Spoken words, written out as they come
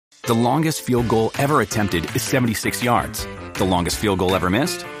The longest field goal ever attempted is 76 yards. The longest field goal ever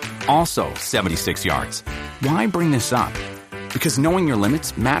missed? Also 76 yards. Why bring this up? Because knowing your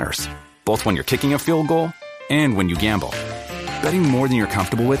limits matters, both when you're kicking a field goal and when you gamble. Betting more than you're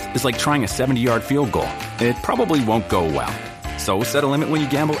comfortable with is like trying a 70-yard field goal. It probably won't go well. So set a limit when you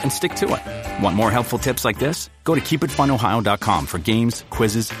gamble and stick to it. Want more helpful tips like this? Go to keepitfunohio.com for games,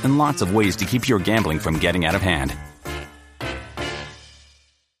 quizzes, and lots of ways to keep your gambling from getting out of hand.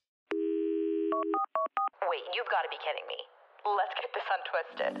 Wait, you've got to be kidding me. Let's get this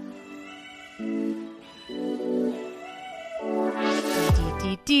untwisted.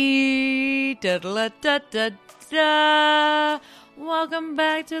 Welcome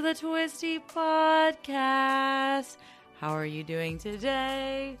back to the Twisty Podcast. How are you doing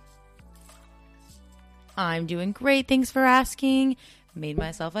today? I'm doing great. Thanks for asking. Made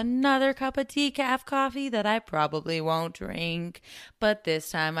myself another cup of decaf coffee that I probably won't drink, but this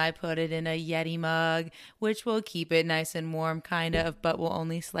time I put it in a Yeti mug, which will keep it nice and warm, kind of, but will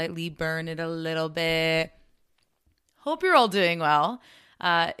only slightly burn it a little bit. Hope you're all doing well.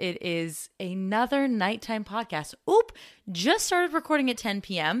 It is another nighttime podcast. Just started recording at 10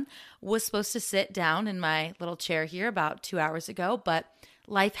 p.m. Was supposed to sit down in my little chair here about 2 hours ago, but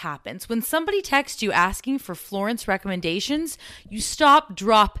life happens. When somebody texts you asking for Florence recommendations, you stop,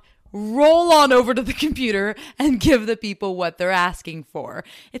 drop, roll on over to the computer and give the people what they're asking for.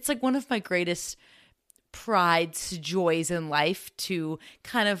 It's like one of my greatest prides, joys in life to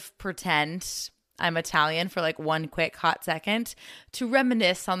kind of pretend I'm Italian for like one quick hot second to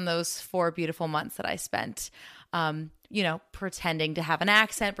reminisce on those 4 beautiful months that I spent, pretending to have an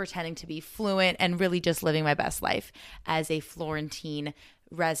accent, pretending to be fluent, and really just living my best life as a Florentine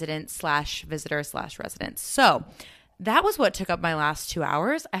resident / visitor / resident. So that was what took up my last 2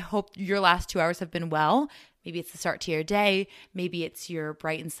 hours. I hope your last 2 hours have been well. Maybe it's the start to your day. Maybe it's your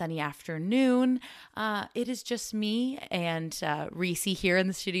bright and sunny afternoon. It is just me and Reese here in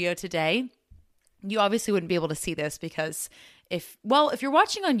the studio today. You obviously wouldn't be able to see this because if you're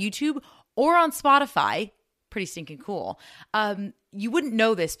watching on YouTube or on Spotify, pretty stinking cool, you wouldn't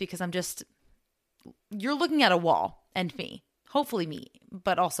know this because you're looking at a wall and me, hopefully me,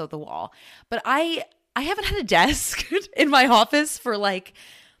 but also the wall. But I haven't had a desk in my office for I'm going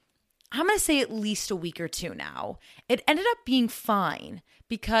to say at least a week or two now. It ended up being fine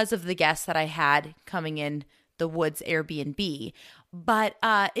because of the guests that I had coming in the Woods Airbnb, but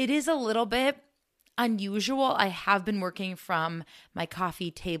it is a little bit unusual. I have been working from my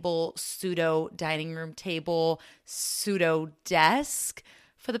coffee table, pseudo dining room table, pseudo desk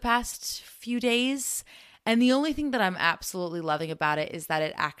for the past few days. And the only thing that I'm absolutely loving about it is that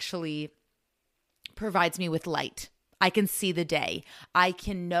it actually provides me with light. I can see the day. I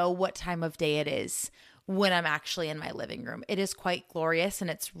can know what time of day it is when I'm actually in my living room. It is quite glorious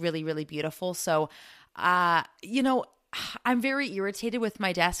and it's really, really beautiful. So, I'm very irritated with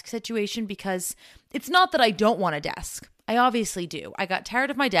my desk situation because it's not that I don't want a desk. I obviously do. I got tired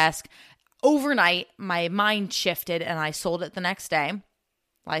of my desk. Overnight, my mind shifted and I sold it the next day.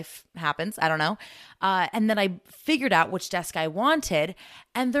 Life happens. I don't know. And then I figured out which desk I wanted.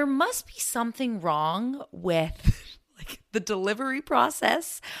 And there must be something wrong with the delivery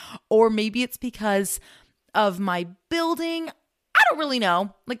process. Or maybe it's because of my building. I don't really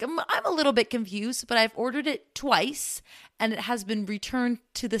know. I'm a little bit confused, but I've ordered it twice and it has been returned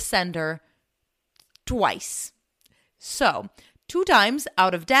to the sender twice. So 2 times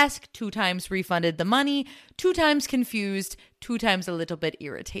out of desk, 2 times refunded the money, 2 times confused, 2 times a little bit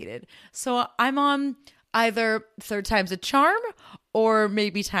irritated. So I'm on either 3rd time's a charm or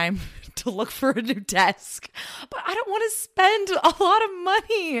maybe time to look for a new desk. But I don't want to spend a lot of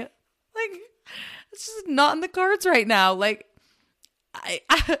money. It's just not in the cards right now.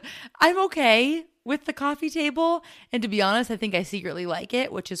 I'm okay with the coffee table. And to be honest, I think I secretly like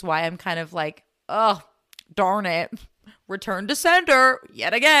it, which is why I'm kind of oh, darn it. Return to sender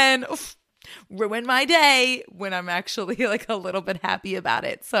yet again. Oof, ruin my day when I'm actually a little bit happy about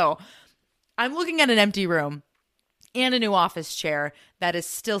it. So I'm looking at an empty room and a new office chair that is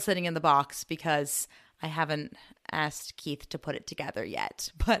still sitting in the box because I haven't asked Keith to put it together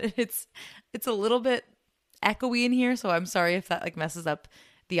yet. But it's a little bit echoey in here, so I'm sorry if that messes up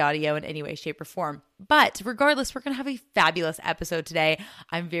the audio in any way, shape, or form. But regardless, we're going to have a fabulous episode today.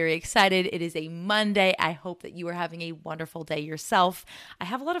 I'm very excited. It is a Monday. I hope that you are having a wonderful day yourself. I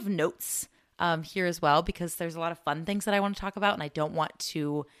have a lot of notes here as well because there's a lot of fun things that I want to talk about and I don't want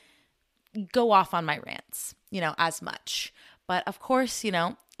to go off on my rants, as much. But of course,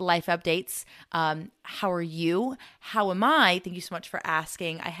 life updates. How are you? How am I? Thank you so much for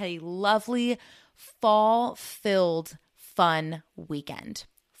asking. I had a lovely fall-filled fun weekend.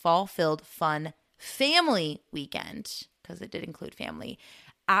 fall-filled fun family weekend, because it did include family.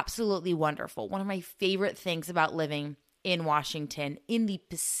 Absolutely wonderful. One of my favorite things about living in Washington, in the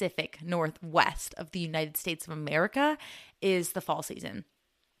Pacific Northwest of the United States of America, is the fall season.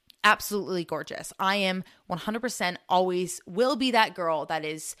 Absolutely gorgeous. I am 100% always will be that girl that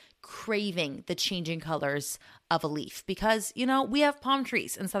is craving the changing colors of a leaf because, we have palm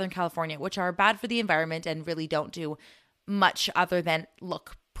trees in Southern California, which are bad for the environment and really don't do much other than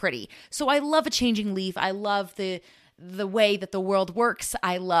look pretty. So I love a changing leaf. I love the way that the world works.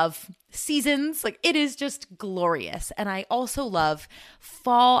 I love seasons. Like, it is just glorious. And I also love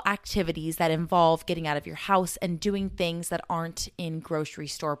fall activities that involve getting out of your house and doing things that aren't in grocery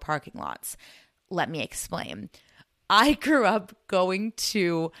store parking lots. Let me explain. I grew up going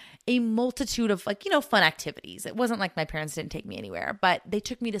to a multitude of fun activities. It wasn't like my parents didn't take me anywhere, but they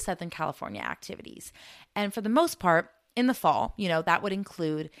took me to Southern California activities. And for the most part, in the fall, that would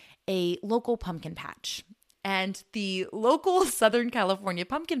include a local pumpkin patch. And the local Southern California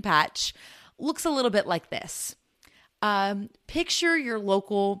pumpkin patch looks a little bit like this. Picture your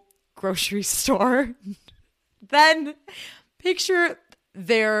local grocery store, then picture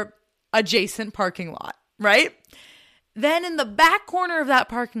their adjacent parking lot, right? Then in the back corner of that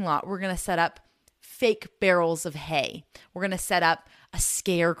parking lot, we're going to set up fake barrels of hay. We're going to set up a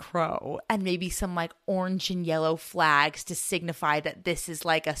scarecrow and maybe some orange and yellow flags to signify that this is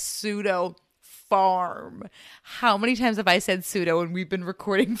a pseudo farm. How many times have I said pseudo and we've been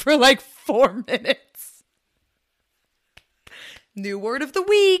recording for 4 minutes? New word of the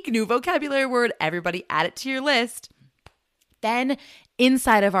week, new vocabulary word. Everybody add it to your list. Then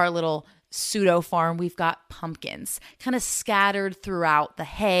inside of our little pseudo farm, we've got pumpkins kind of scattered throughout the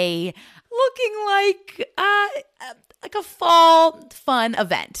hay, looking like a fall fun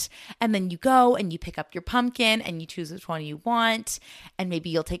event. And then you go and you pick up your pumpkin and you choose which one you want. And maybe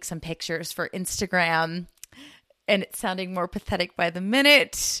you'll take some pictures for Instagram. And it's sounding more pathetic by the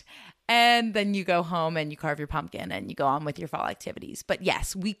minute. And then you go home and you carve your pumpkin and you go on with your fall activities. But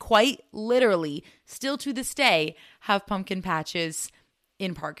yes, we quite literally still to this day have pumpkin patches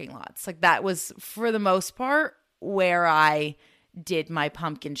in parking lots. That was for the most part where I did my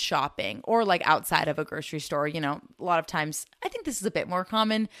pumpkin shopping, or outside of a grocery store. A lot of times, I think this is a bit more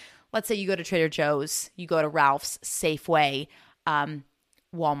common. Let's say you go to Trader Joe's, you go to Ralph's, Safeway,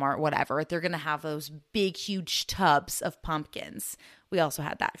 Walmart, whatever. They're going to have those big, huge tubs of pumpkins. We also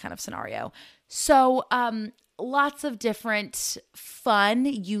had that kind of scenario. So lots of different fun,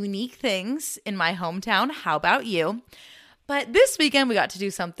 unique things in my hometown. How about you? But this weekend, we got to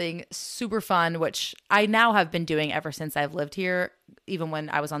do something super fun, which I now have been doing ever since I've lived here, even when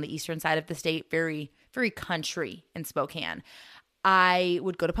I was on the eastern side of the state, very, very country in Spokane. I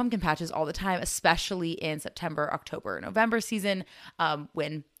would go to pumpkin patches all the time, especially in September, October, November season,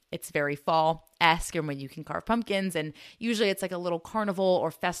 when it's very fall-esque and when you can carve pumpkins. And usually it's a little carnival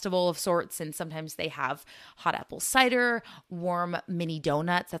or festival of sorts. And sometimes they have hot apple cider, warm mini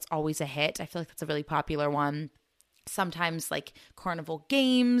donuts. That's always a hit. I feel like that's a really popular one. Sometimes carnival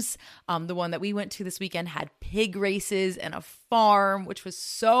games. The one that we went to this weekend had pig races and a farm, which was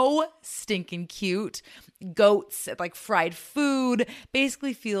so stinking cute. Goats, fried food.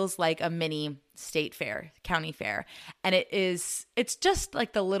 Basically feels like a mini state fair, county fair. And it's just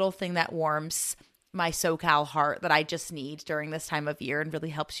the little thing that warms my SoCal heart that I just need during this time of year and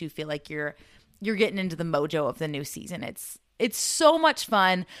really helps you feel like you're getting into the mojo of the new season. It's so much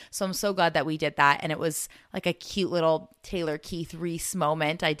fun. So I'm so glad that we did that. And it was a cute little Taylor Keith Reese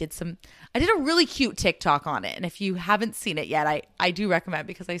moment. I did a really cute TikTok on it. And if you haven't seen it yet, I do recommend,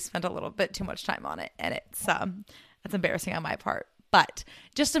 because I spent a little bit too much time on it. And that's embarrassing on my part. But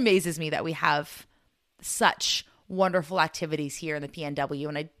just amazes me that we have such wonderful activities here in the PNW.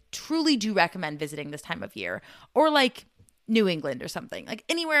 And I truly do recommend visiting this time of year, or New England or something,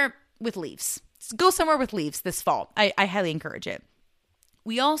 anywhere with leaves. Go somewhere with leaves this fall. I highly encourage it.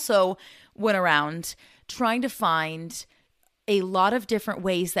 We also went around trying to find a lot of different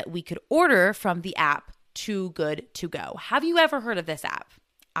ways that we could order from the app Too Good To Go. Have you ever heard of this app?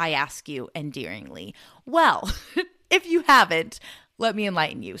 I ask you endearingly. Well, if you haven't, let me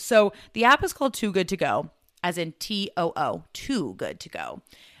enlighten you. So the app is called Too Good To Go, as in TOO, Too Good To Go.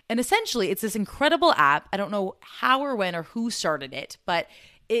 And essentially, it's this incredible app. I don't know how or when or who started it, but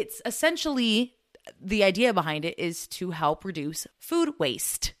it's essentially, the idea behind it is to help reduce food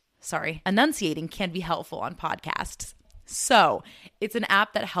waste. Sorry, enunciating can be helpful on podcasts. So it's an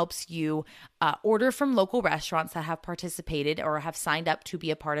app that helps you order from local restaurants that have participated or have signed up to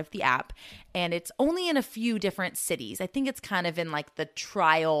be a part of the app. And it's only in a few different cities. I think it's kind of in the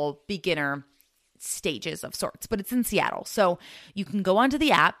trial beginner stages of sorts, but it's in Seattle. So you can go onto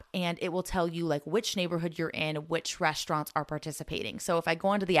the app and it will tell you like which neighborhood you're in, which restaurants are participating. So if I go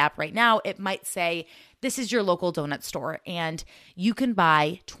onto the app right now, it might say, this is your local donut store and you can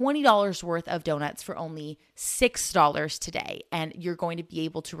buy $20 worth of donuts for only $6 today. And you're going to be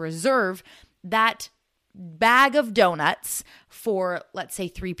able to reserve that bag of donuts for, let's say,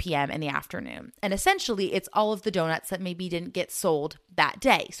 3 p.m. in the afternoon. And essentially, it's all of the donuts that maybe didn't get sold that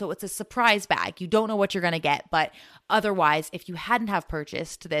day. So it's a surprise bag. You don't know what you're going to get, but otherwise, if you hadn't have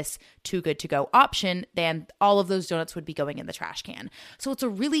purchased this Too Good To Go option, then all of those donuts would be going in the trash can. So it's a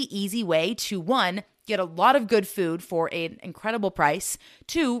really easy way to, one, get a lot of good food for an incredible price,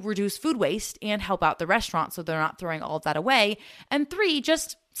 2, reduce food waste and help out the restaurant so they're not throwing all of that away, and 3,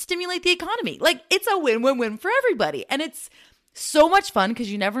 just stimulate the economy. Like, it's a win-win-win for everybody. And it's so much fun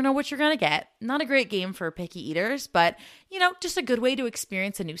because you never know what you're going to get. Not a great game for picky eaters, but, just a good way to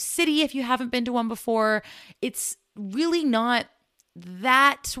experience a new city if you haven't been to one before. It's really not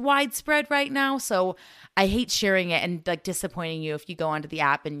that widespread right now, so I hate sharing it and like disappointing you if you go onto the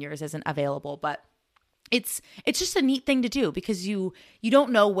app and yours isn't available, but it's just a neat thing to do because you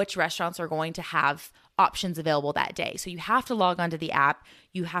don't know which restaurants are going to have options available that day. So you have to log onto the app.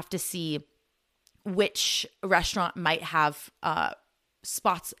 You have to see which restaurant might have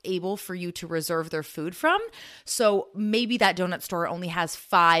spots able for you to reserve their food from. So maybe that donut store only has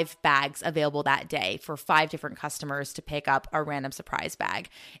 5 bags available that day for 5 different customers to pick up a random surprise bag.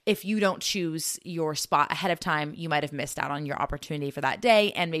 If you don't choose your spot ahead of time, you might have missed out on your opportunity for that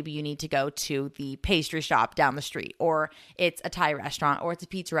day. And maybe you need to go to the pastry shop down the street, or it's a Thai restaurant, or it's a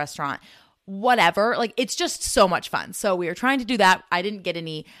pizza restaurant, whatever. Like, it's just so much fun. So we were trying to do that. I didn't get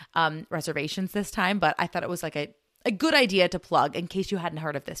any reservations this time, but I thought it was like a good idea to plug in case you hadn't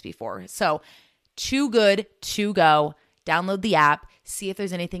heard of this before. So Too Good To Go. Download the app, see if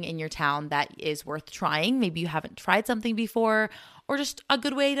there's anything in your town that is worth trying. Maybe you haven't tried something before, or just a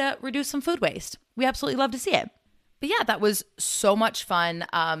good way to reduce some food waste. We absolutely love to see it. But yeah, that was so much fun.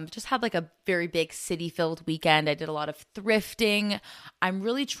 Just had like a very big city-filled weekend. I did a lot of thrifting. I'm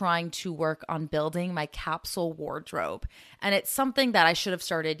really trying to work on building my capsule wardrobe. And it's something that I should have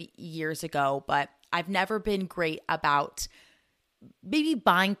started years ago, but I've never been great about maybe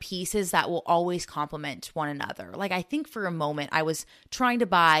buying pieces that will always complement one another. Like, I think for a moment I was trying to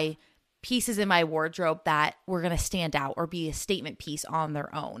buy pieces in my wardrobe that were going to stand out or be a statement piece on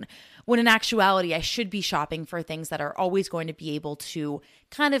their own, when in actuality I should be shopping for things that are always going to be able to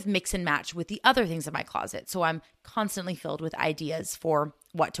kind of mix and match with the other things in my closet. So I'm constantly filled with ideas for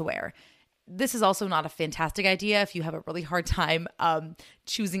what to wear. This is also not a fantastic idea if you have a really hard time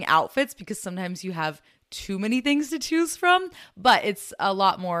choosing outfits, because sometimes you have too many things to choose from, but it's a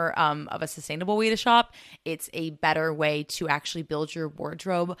lot more of a sustainable way to shop. It's a better way to actually build your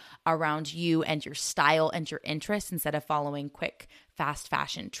wardrobe around you and your style and your interests instead of following quick, fast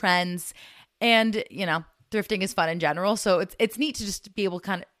fashion trends. And, thrifting is fun in general. So it's neat to just be able to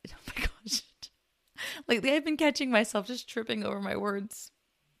kind of, oh my gosh, lately I've been catching myself just tripping over my words.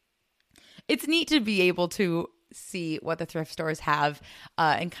 It's neat to be able to see what the thrift stores have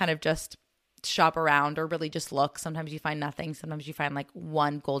and kind of just shop around or really just look. Sometimes you find nothing. Sometimes you find like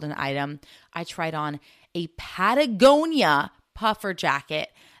one golden item. I tried on a Patagonia puffer jacket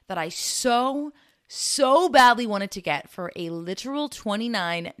that I so badly wanted to get for a literal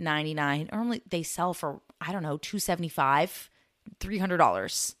 $29.99. Normally they sell for, I don't know, $275,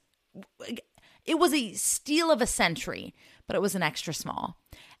 $300. It was a steal of a century, but it was an extra small.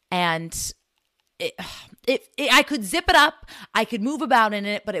 And I could zip it up, I could move about in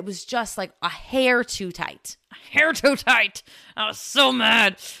it, but it was just like a hair too tight. I was so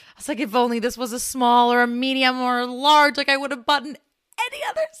mad. I was like, if only this was a small or a medium or a large, like I would have bought any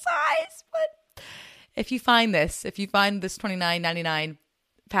other size. But if you find this $29.99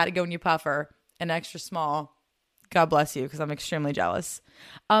 Patagonia puffer, an extra small, God bless you, because I'm extremely jealous.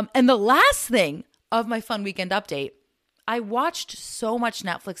 And the last thing of my fun weekend update, I watched so much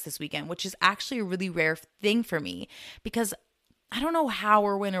Netflix this weekend, which is actually a really rare thing for me because I don't know how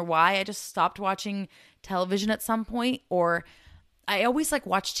or when or why. I just stopped watching television at some point, or I always like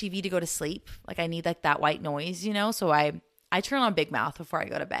watch TV to go to sleep. Like I need like that white noise, So I turn on Big Mouth before I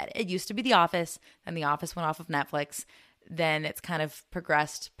go to bed. It used to be The Office, and The Office went off of Netflix. Then it's kind of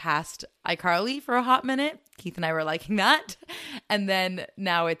progressed past iCarly for a hot minute. Keith and I were liking that. And then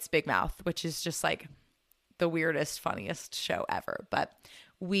now it's Big Mouth, which is just like the weirdest, funniest show ever. But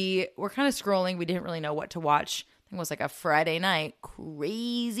we were kind of scrolling. We didn't really know what to watch. I think it was like a Friday night,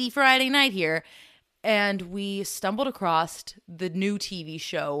 crazy Friday night here. And we stumbled across the new TV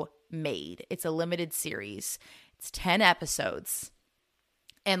show Made. It's a limited series. It's 10 episodes.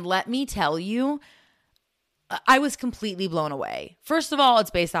 And let me tell you, I was completely blown away. First of all,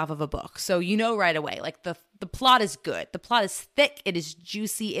 it's based off of a book. So you know right away, like the plot is good. The plot is thick. It is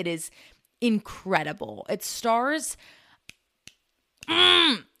juicy. It is incredible. It stars...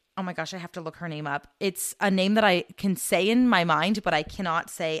 Oh my gosh, I have to look her name up. It's a name that I can say in my mind, but I cannot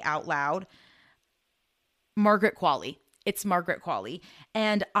say out loud. Margaret Qualley. It's Margaret Qualley.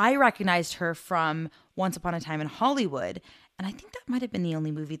 And I recognized her from Once Upon a Time in Hollywood. And I think that might have been the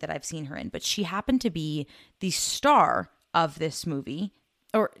only movie that I've seen her in. But she happened to be the star of this movie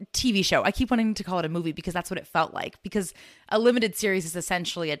or TV show. I keep wanting to call it a movie because that's what it felt like. Because a limited series is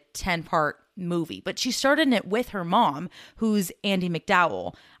essentially a 10-part movie. But she started in it with her mom, who's Andie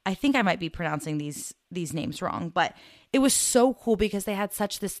MacDowell. I think I might be pronouncing these names wrong. But it was so cool because they had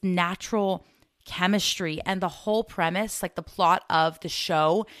such this natural chemistry, and the whole premise, like the plot of the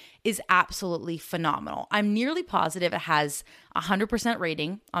show, is absolutely phenomenal. I'm nearly positive it has 100%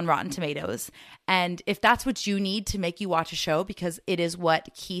 rating on Rotten Tomatoes. And if that's what you need to make you watch a show, because it is what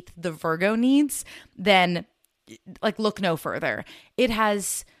Keith the Virgo needs, then like look no further. It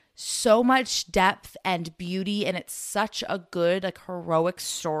has so much depth and beauty, and it's such a good, like, heroic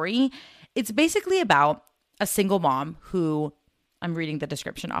story. It's basically about a single mom who, I'm reading the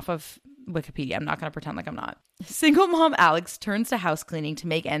description off of Wikipedia. I'm not going to pretend like I'm not. Single mom Alex turns to house cleaning to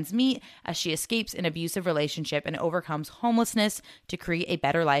make ends meet as she escapes an abusive relationship and overcomes homelessness to create a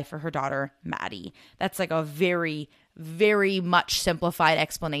better life for her daughter, Maddie. That's like a very, very much simplified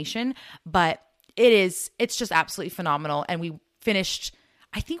explanation, but it's just absolutely phenomenal. And we finished,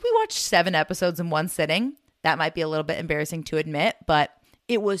 I think we watched 7 episodes in one sitting. That might be a little bit embarrassing to admit, but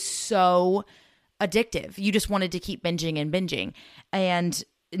it was so addictive. You just wanted to keep binging and binging. And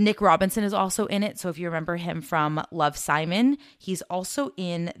Nick Robinson is also in it. So if you remember him from Love, Simon, he's also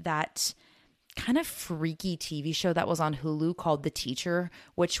in that kind of freaky TV show that was on Hulu called The Teacher,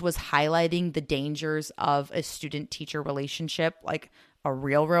 which was highlighting the dangers of a student-teacher relationship, like a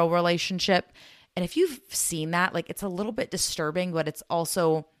real relationship. And if you've seen that, like, it's a little bit disturbing, but it's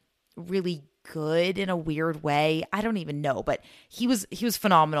also really good in a weird way. I don't even know, but he was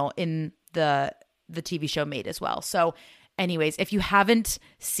phenomenal in the TV show Made as well. So anyways, if you haven't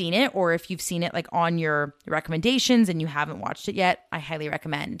seen it, or if you've seen it like on your recommendations and you haven't watched it yet, I highly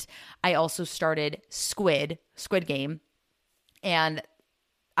recommend. I also started Squid Game, and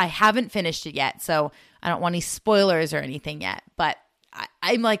I haven't finished it yet, so I don't want any spoilers or anything yet, but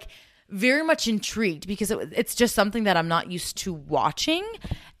I'm like very much intrigued because it's just something that I'm not used to watching.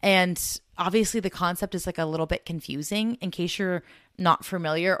 And obviously the concept is like a little bit confusing in case you're not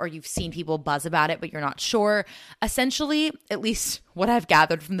familiar or you've seen people buzz about it, but you're not sure. Essentially, at least what I've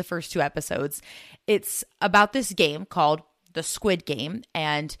gathered from the first 2 episodes, it's about this game called the Squid Game,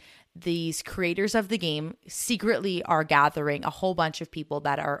 and these creators of the game secretly are gathering a whole bunch of people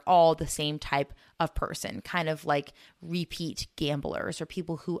that are all the same type of person, kind of like repeat gamblers or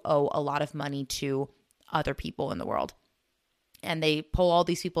people who owe a lot of money to other people in the world. And they pull all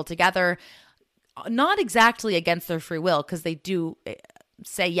these people together, not exactly against their free will, because they do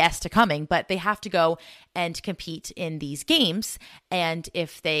say yes to coming, but they have to go and compete in these games. And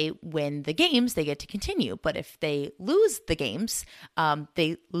if they win the games, they get to continue. But if they lose the games,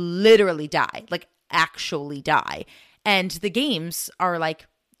 they literally die, like actually die. And the games are like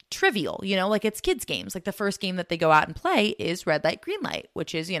trivial, like it's kids games. Like the first game that they go out and play is red light, green light,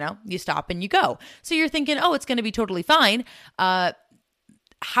 which is, you stop and you go. So you're thinking, oh, it's going to be totally fine.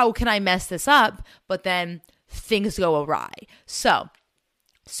 How can I mess this up? But then things go awry. So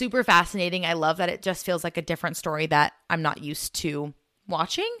super fascinating. I love that it just feels like a different story that I'm not used to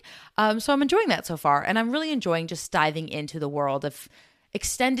watching. So I'm enjoying that so far. And I'm really enjoying just diving into the world of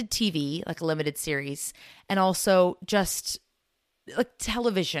extended TV, like a limited series, and also just like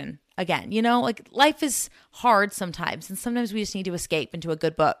television again. Like life is hard sometimes, and sometimes we just need to escape into a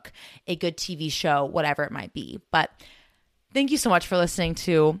good book, a good TV show, whatever it might be. But thank you so much for listening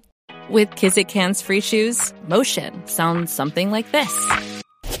to. With Kizik hands-free shoes, motion sounds something like this.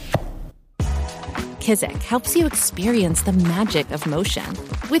 Kizik helps you experience the magic of motion.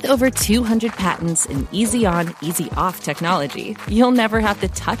 With over 200 patents and easy-on, easy-off technology, you'll never have to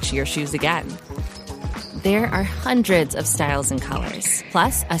touch your shoes again. There are hundreds of styles and colors,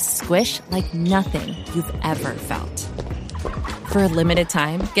 plus a squish like nothing you've ever felt. For a limited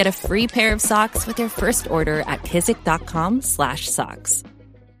time, get a free pair of socks with your first order at kizik.com/socks.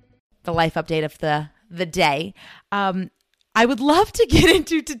 The life update of the day. I would love to get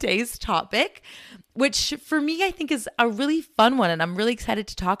into today's topic, which for me, I think is a really fun one. And I'm really excited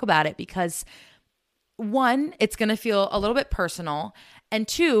to talk about it because 1, it's going to feel a little bit personal. And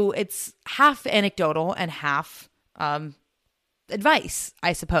 2, it's half anecdotal and half advice,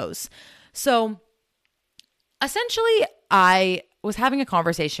 I suppose. So essentially, I was having a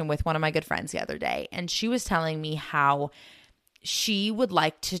conversation with one of my good friends the other day, and she was telling me how she would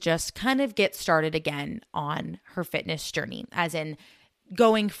like to just kind of get started again on her fitness journey, as in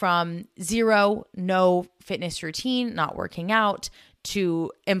going from zero, no fitness routine, not working out,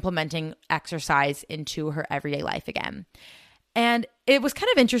 to implementing exercise into her everyday life again. And it was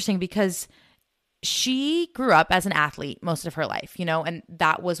kind of interesting because she grew up as an athlete most of her life, and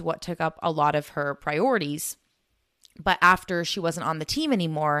that was what took up a lot of her priorities. But after she wasn't on the team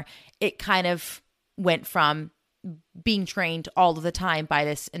anymore, it kind of went from being trained all of the time by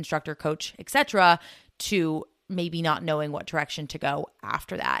this instructor, coach, etc., to maybe not knowing what direction to go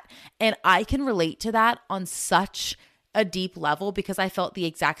after that. And I can relate to that on such a deep level because I felt the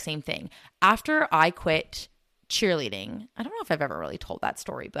exact same thing. After I quit cheerleading, I don't know if I've ever really told that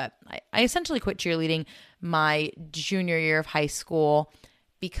story, but I essentially quit cheerleading my junior year of high school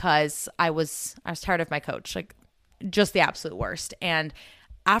because I was tired of my coach, like just the absolute worst. And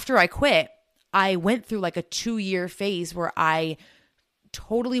after I quit, I went through like a 2-year phase where I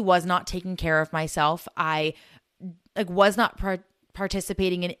totally was not taking care of myself. I was not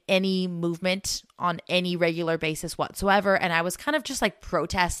participating in any movement on any regular basis whatsoever. And I was kind of just like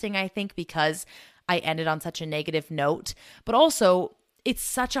protesting, I think, because I ended on such a negative note. But also, it's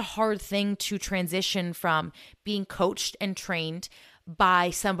such a hard thing to transition from being coached and trained by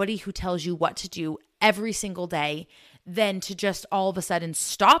somebody who tells you what to do every single day, then to just all of a sudden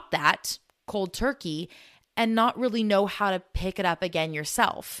stop that cold turkey and not really know how to pick it up again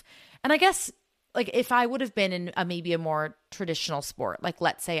yourself. And I guess like if I would have been in maybe a more traditional sport, like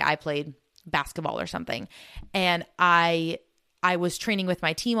let's say I played basketball or something, and I was training with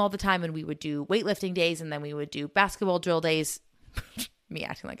my team all the time, and we would do weightlifting days, and then we would do basketball drill days. Me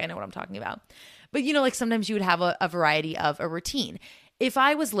acting like I know what I'm talking about. But like sometimes you would have a variety of a routine. If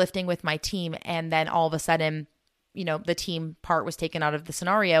I was lifting with my team and then all of a sudden, the team part was taken out of the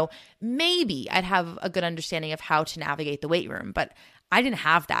scenario, maybe I'd have a good understanding of how to navigate the weight room. But I didn't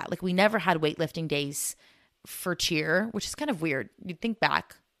have that. Like we never had weightlifting days for cheer, which is kind of weird. You'd think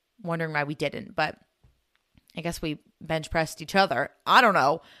back wondering why we didn't, but I guess we bench pressed each other. I don't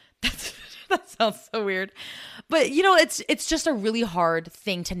know. That sounds so weird. But it's just a really hard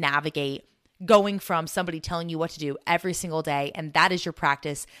thing to navigate, going from somebody telling you what to do every single day, and that is your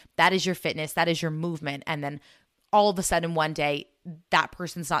practice, that is your fitness, that is your movement, and then all of a sudden one day that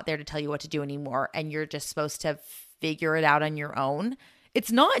person's not there to tell you what to do anymore, and you're just supposed to figure it out on your own.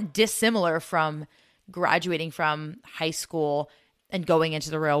 It's not dissimilar from graduating from high school and going into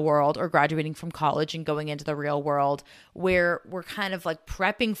the real world, or graduating from college and going into the real world, where we're kind of like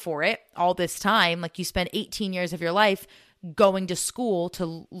prepping for it all this time. Like you spend 18 years of your life going to school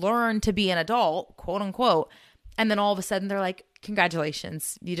to learn to be an adult, quote unquote. And then all of a sudden they're like,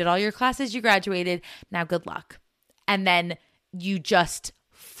 congratulations, you did all your classes, you graduated, now good luck. And then you just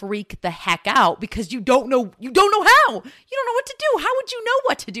freak the heck out because you don't know how. You don't know what to do. How would you know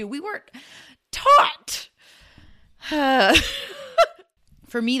what to do? We weren't taught.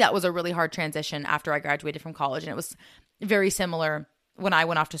 For me, that was a really hard transition after I graduated from college. And it was very similar when I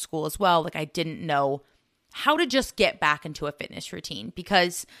went off to school as well. Like I didn't know how to just get back into a fitness routine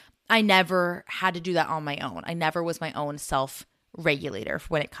because I never had to do that on my own. I never was my own self-regulator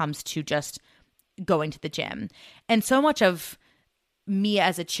when it comes to just going to the gym. And so much of me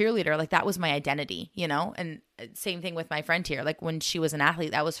as a cheerleader, like that was my identity, and same thing with my friend here. Like when she was an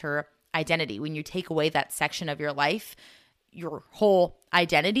athlete, that was her identity. When you take away that section of your life, your whole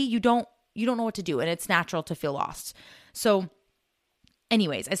identity, you don't know what to do, and it's natural to feel lost. So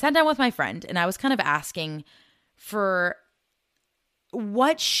anyways, I sat down with my friend and I was kind of asking for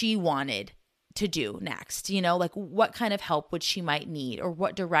what she wanted to do next, like what kind of help would she might need, or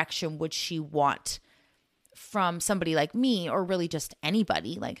what direction would she want from somebody like me, or really just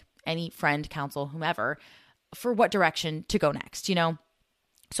anybody, like any friend, counsel, whomever, for what direction to go next,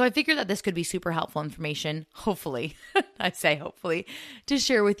 So I figured that this could be super helpful information, hopefully, I say hopefully, to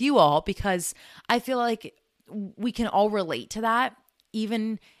share with you all, because I feel like we can all relate to that,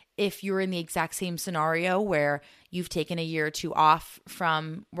 even if you're in the exact same scenario where you've taken a year or two off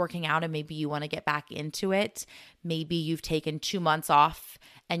from working out and maybe you want to get back into it. Maybe you've taken 2 months off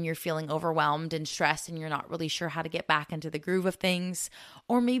and you're feeling overwhelmed and stressed and you're not really sure how to get back into the groove of things.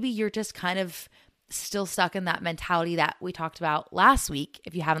 Or maybe you're just kind of still stuck in that mentality that we talked about last week,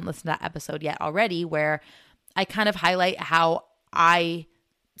 if you haven't listened to that episode yet already, where I kind of highlight how I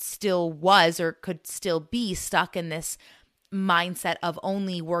still was or could still be stuck in this mindset of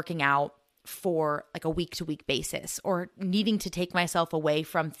only working out for like a week-to-week basis, or needing to take myself away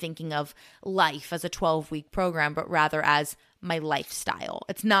from thinking of life as a 12-week program, but rather as my lifestyle.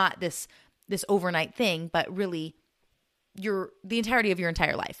 It's not this overnight thing, but really the entirety of your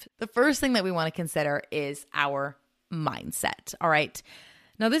entire life. The first thing that we want to consider is our mindset. All right.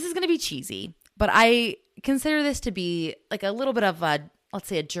 Now, this is going to be cheesy, but I consider this to be like a little bit of let's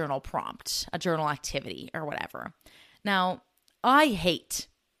say a journal prompt, a journal activity or whatever. Now, I hate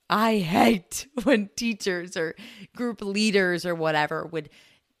when teachers or group leaders or whatever would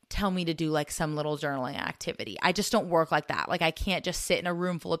tell me to do like some little journaling activity. I just don't work like that. Like I can't just sit in a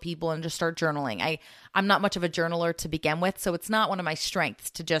room full of people and just start journaling. I'm not much of a journaler to begin with, so it's not one of my strengths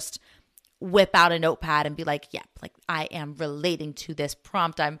to just whip out a notepad and be like, yep, like I am relating to this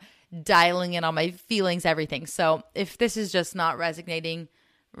prompt. I'm dialing in on my feelings, everything. So if this is just not resonating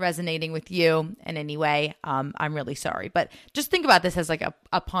with you in any way, I'm really sorry. But just think about this as like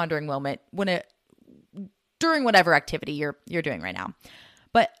a pondering moment during whatever activity you're doing right now.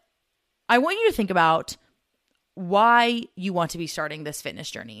 But I want you to think about why you want to be starting this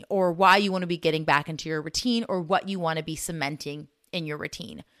fitness journey, or why you want to be getting back into your routine, or what you want to be cementing in your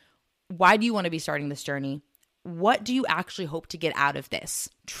routine. Why do you want to be starting this journey? What do you actually hope to get out of this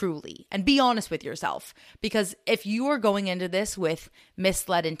truly? And be honest with yourself, because if you are going into this with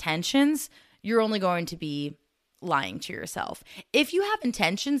misled intentions, you're only going to be lying to yourself. If you have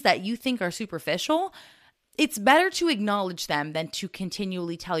intentions that you think are superficial, it's better to acknowledge them than to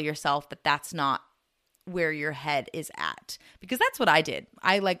continually tell yourself that that's not where your head is at. Because that's what I did.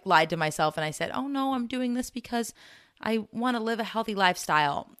 I lied to myself and I said, oh no, I'm doing this because I want to live a healthy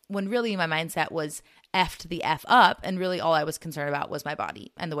lifestyle, when really my mindset was effed the F up, and really all I was concerned about was my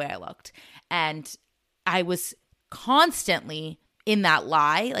body and the way I looked. And I was constantly in that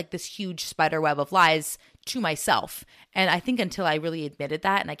lie, like this huge spider web of lies to myself. And I think until I really admitted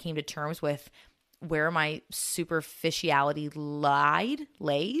that and I came to terms with where my superficiality laid,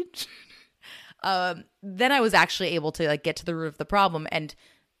 then I was actually able to like get to the root of the problem and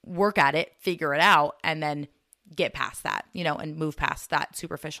work at it, figure it out, and then get past that, and move past that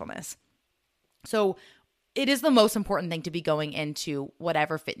superficialness. So it is the most important thing to be going into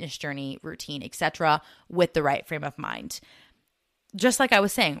whatever fitness journey, routine, etc., with the right frame of mind. Just like I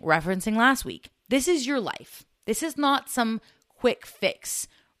was saying, referencing last week, this is your life. This is not some quick fix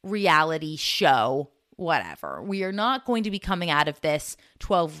reality show, whatever. We are not going to be coming out of this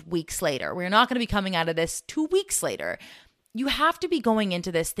 12 weeks later. We're not going to be coming out of this 2 weeks later. You have to be going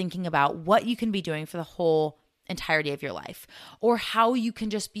into this thinking about what you can be doing for the whole entirety of your life, or how you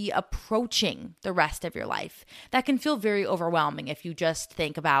can just be approaching the rest of your life. That can feel very overwhelming if you just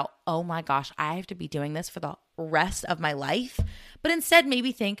think about, oh my gosh, I have to be doing this for the rest of my life. But instead,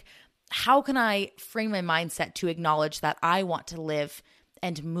 maybe think, how can I frame my mindset to acknowledge that I want to live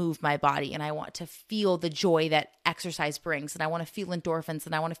and move my body, and I want to feel the joy that exercise brings, and I want to feel endorphins,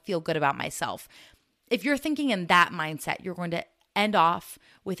 and I want to feel good about myself. If you're thinking in that mindset, you're going to end off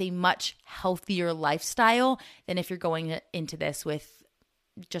with a much healthier lifestyle than if you're going into this with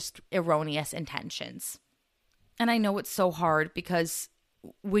just erroneous intentions. And I know it's so hard, because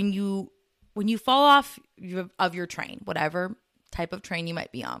when you fall off of your train, whatever type of train you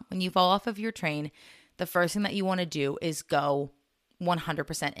might be on, when you fall off of your train, the first thing that you want to do is go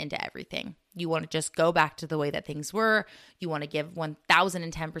 100% into everything. You want to just go back to the way that things were. You want to give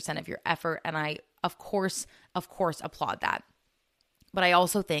 1010% of your effort. And I, of course, applaud that. But I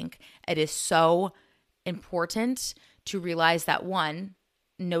also think it is so important to realize that, one,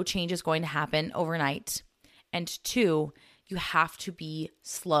 no change is going to happen overnight. And two, you have to be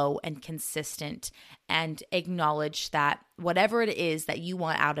slow and consistent and acknowledge that whatever it is that you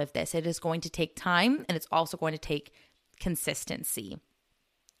want out of this, it is going to take time, and it's also going to take consistency.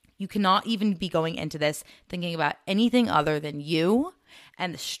 You cannot even be going into this thinking about anything other than you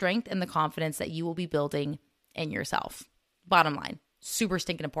and the strength and the confidence that you will be building in yourself. Bottom line, super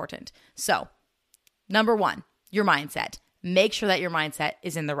stinking important. So, number one, your mindset. Make sure that your mindset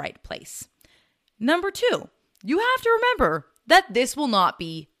is in the right place. Number two, you have to remember that this will not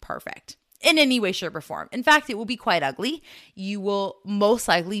be perfect in any way, shape, or form. In fact, it will be quite ugly. You will most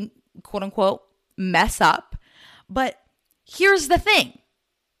likely, quote unquote, mess up. But here's the thing,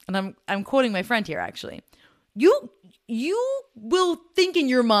 and I'm quoting my friend here actually. You will think in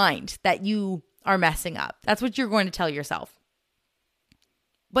your mind that you are messing up. That's what you're going to tell yourself.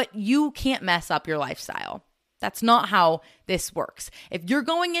 But you can't mess up your lifestyle. That's not how this works. If you're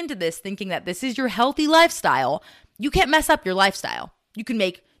going into this thinking that this is your healthy lifestyle, you can't mess up your lifestyle. You can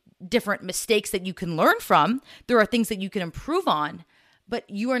make different mistakes that you can learn from. There are things that you can improve on, but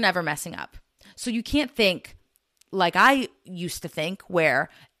you are never messing up. So you can't think like I used to think, where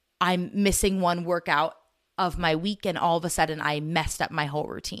I'm missing one workout of my week and all of a sudden I messed up my whole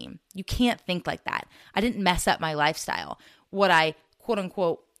routine. You can't think like that. I didn't mess up my lifestyle. what I quote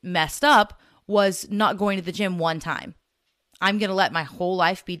unquote messed up was not going to the gym one time. I'm going to let my whole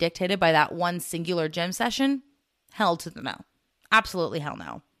life be dictated by that one singular gym session? Hell to the no. Absolutely hell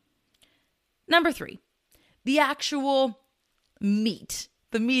no. Number 3, the actual meat,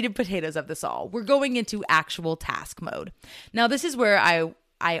 the meat and potatoes of this all. We're going into actual task mode. Now, this is where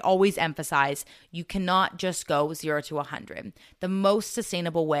I always emphasize you cannot just go 0 to 100. The most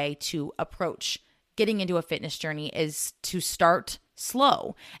sustainable way to approach getting into a fitness journey is to start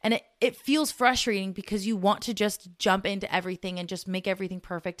slow. And it feels frustrating because you want to just jump into everything and just make everything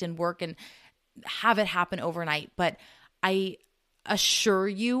perfect and work and have it happen overnight. But I assure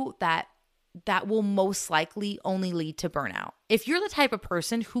you that will most likely only lead to burnout. If you're the type of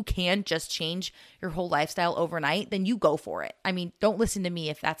person who can just change your whole lifestyle overnight, then you go for it. I mean, don't listen to me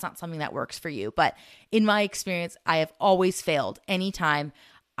if that's not something that works for you. But in my experience, I have always failed anytime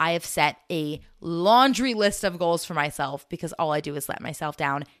I have set a laundry list of goals for myself, because all I do is let myself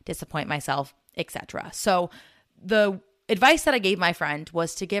down, disappoint myself, etc. So the advice that I gave my friend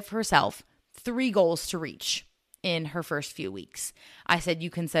was to give herself 3 goals to reach in her first few weeks. I said, you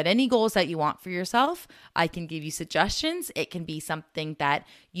can set any goals that you want for yourself. I can give you suggestions. It can be something that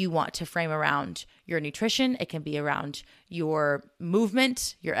you want to frame around your nutrition. It can be around your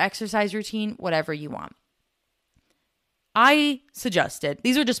movement, your exercise routine, whatever you want. I suggested,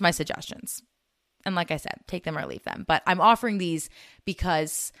 these are just my suggestions. And like I said, take them or leave them. But I'm offering these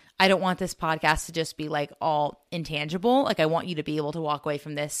because I don't want this podcast to just be like all intangible. Like I want you to be able to walk away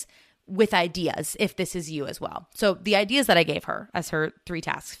from this with ideas if this is you as well. So the ideas that I gave her as her 3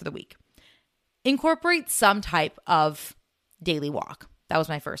 tasks for the week: incorporate some type of daily walk. That was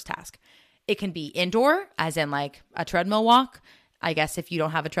my first task. It can be indoor, as in like a treadmill walk. I guess if you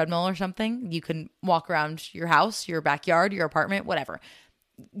don't have a treadmill or something, you can walk around your house, your backyard, your apartment, whatever.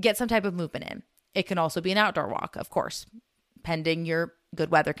 Get some type of movement in. It can also be an outdoor walk, of course, pending your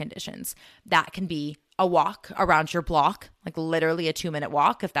good weather conditions. That can be a walk around your block, like literally a 2-minute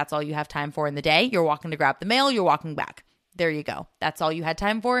walk. If that's all you have time for in the day, you're walking to grab the mail, you're walking back. There you go. That's all you had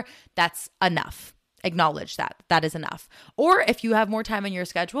time for. That's enough. Acknowledge that. That is enough. Or if you have more time in your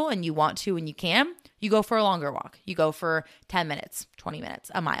schedule and you want to and you can, you go for a longer walk. You go for 10 minutes, 20 minutes,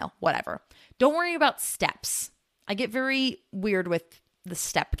 a mile, whatever. Don't worry about steps. I get very weird with the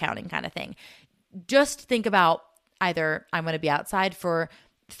step counting kind of thing. Just think about either I'm going to be outside for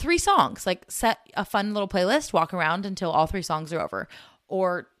 3 songs, like set a fun little playlist, walk around until all 3 songs are over,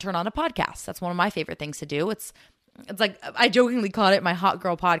 or turn on a podcast. That's one of my favorite things to do. It's like, I jokingly called it my hot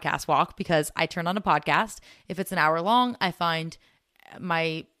girl podcast walk because I turn on a podcast. If it's an hour long, I find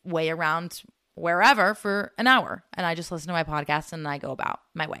my way around wherever for an hour and I just listen to my podcast and I go about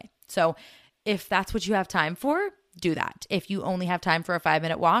my way. So if that's what you have time for, do that. If you only have time for a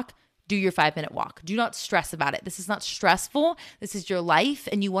 5-minute walk, do your 5-minute walk. Do not stress about it. This is not stressful. This is your life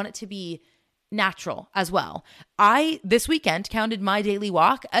and you want it to be natural as well. I, this weekend, counted my daily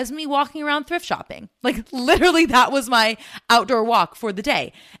walk as me walking around thrift shopping. Like literally that was my outdoor walk for the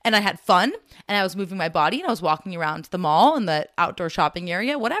day. And I had fun and I was moving my body and I was walking around the mall and the outdoor shopping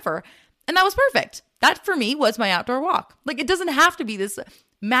area, whatever. And that was perfect. That for me was my outdoor walk. Like it doesn't have to be this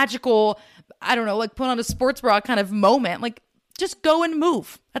magical, I don't know, like put on a sports bra kind of moment. Like just go and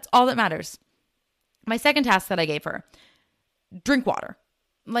move. That's all that matters. My second task that I gave her, drink water.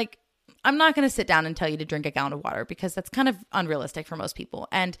 Like I'm not going to sit down and tell you to drink a gallon of water because that's kind of unrealistic for most people.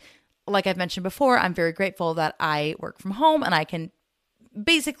 And like I've mentioned before, I'm very grateful that I work from home and I can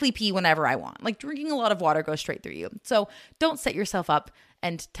basically pee whenever I want. Like drinking a lot of water goes straight through you. So don't set yourself up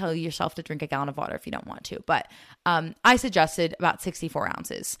and tell yourself to drink a gallon of water if you don't want to. But I suggested about 64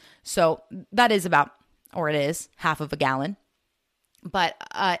 ounces. So that is about, or it is, half of a gallon. But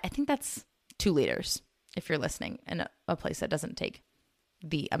I think that's 2 liters if you're listening in a place that doesn't take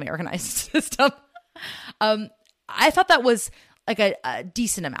the Americanized system. I thought that was like a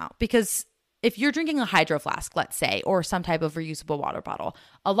decent amount because if you're drinking a hydro flask, let's say, or some type of reusable water bottle,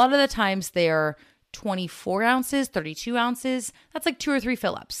 a lot of the times they're 24 ounces, 32 ounces. That's like 2 or 3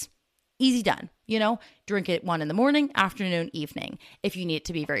 fill-ups. Easy done. You know, drink it 1 in the morning, afternoon, evening, if you need it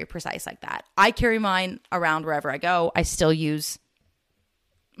to be very precise like that. I carry mine around wherever I go. I still use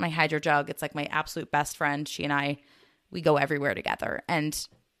my hydro jug. It's like my absolute best friend. She and I, we go everywhere together. And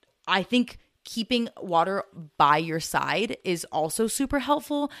I think keeping water by your side is also super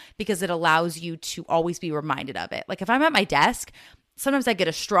helpful because it allows you to always be reminded of it. Like if I'm at my desk, sometimes I get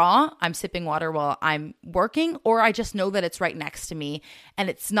a straw, I'm sipping water while I'm working, or I just know that it's right next to me and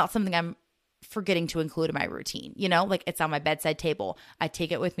it's not something I'm forgetting to include in my routine. You know, like it's on my bedside table. I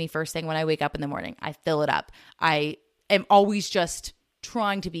take it with me first thing when I wake up in the morning. I fill it up. I am always just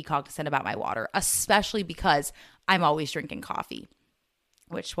trying to be cognizant about my water, especially because I'm always drinking coffee,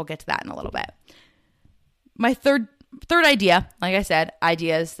 which we'll get to that in a little bit. My third idea, like I said,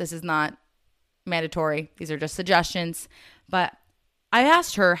 ideas. This is not mandatory. These are just suggestions. But I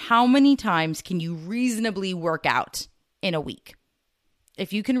asked her, how many times can you reasonably work out in a week?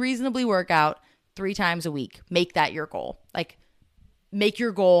 If you can reasonably work out 3 times a week, make that your goal. Like, make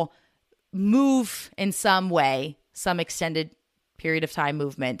your goal move in some way, some extended period of time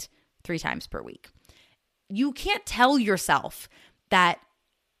movement 3 times per week. You can't tell yourself that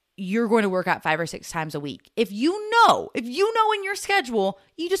you're going to work out 5 or 6 times a week. If you know in your schedule,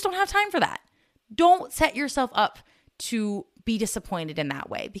 you just don't have time for that. Don't set yourself up to be disappointed in that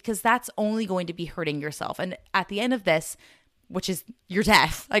way, because that's only going to be hurting yourself. And at the end of this, which is your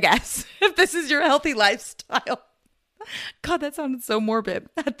death, I guess, if this is your healthy lifestyle. God, that sounded so morbid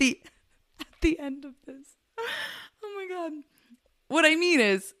at the end of this. Oh my God. What I mean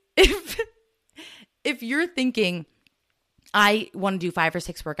is, if you're thinking, I want to do 5 or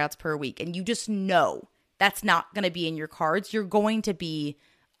 6 workouts per week, and you just know that's not going to be in your cards, you're going to be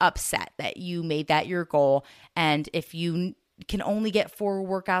upset that you made that your goal. And if you can only get 4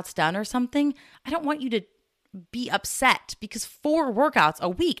 workouts done or something, I don't want you to be upset, because 4 workouts a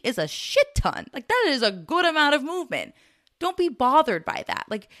week is a shit ton. Like, that is a good amount of movement. Don't be bothered by that.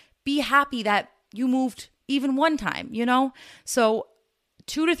 Like, be happy that you moved even 1 time, you know? So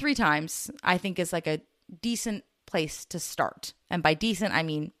 2 to 3 times, I think, is like a decent place to start. And by decent, I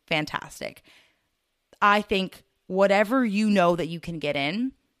mean fantastic. I think whatever you know that you can get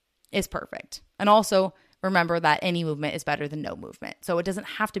in is perfect. And also remember that any movement is better than no movement. So it doesn't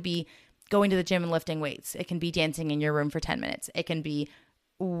have to be going to the gym and lifting weights. It can be dancing in your room for 10 minutes. It can be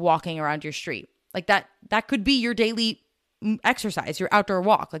walking around your street. Like that could be your daily exercise, your outdoor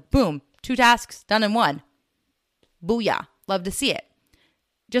walk. Like, boom, 2 tasks done in 1. Booyah. Love to see it.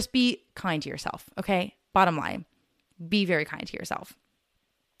 Just be kind to yourself, okay? Bottom line, be very kind to yourself.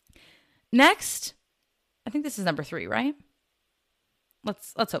 Next, I think this is number 3, right?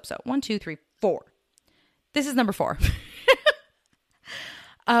 Let's hope so. 1, 2, 3, 4. This is number 4.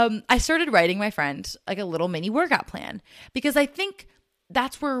 I started writing my friend like a little mini workout plan, because I think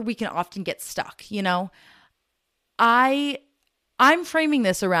that's where we can often get stuck, you know? I'm framing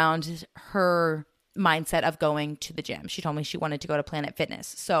this around her mindset of going to the gym. She told me she wanted to go to Planet Fitness.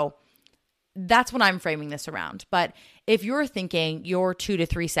 So that's what I'm framing this around. But if you're thinking your 2 to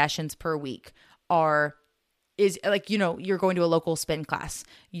 3 sessions per week is like, you know, you're going to a local spin class,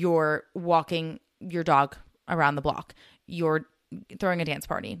 you're walking your dog around the block, you're throwing a dance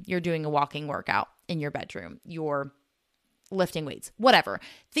party, you're doing a walking workout in your bedroom, you're lifting weights, whatever.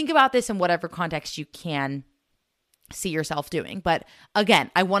 Think about this in whatever context you can see yourself doing. But again,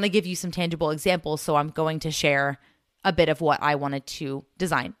 I want to give you some tangible examples, so I'm going to share a bit of what I wanted to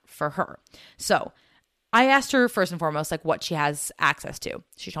design for her. So I asked her first and foremost, like, what she has access to.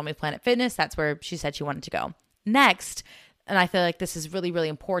 She told me Planet Fitness. That's where she said she wanted to go. Next, and I feel like this is really, really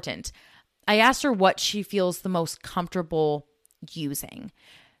important, I asked her what she feels the most comfortable using.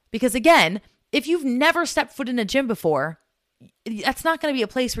 Because again, if you've never stepped foot in a gym before, that's not going to be a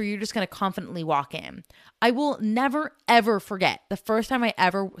place where you're just going to confidently walk in. I will never, ever forget the first time I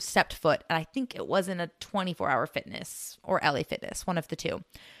ever stepped foot, and I think it was in a 24-Hour Fitness or LA Fitness, one of the two.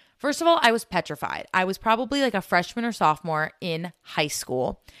 First of all, I was petrified. I was probably like a freshman or sophomore in high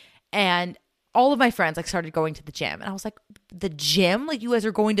school, and all of my friends like started going to the gym, and I was like, the gym? Like, you guys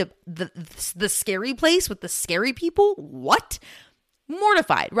are going to the scary place with the scary people? What?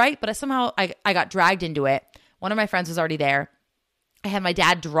 Mortified, right? But I got dragged into it. One of my friends was already there. I had my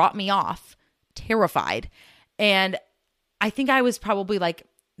dad drop me off, terrified. And I think I was probably like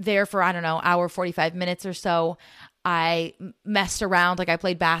there for, I don't know, hour, 45 minutes or so. I messed around. Like, I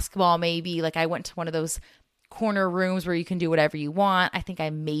played basketball maybe. Like, I went to one of those corner rooms where you can do whatever you want. I think I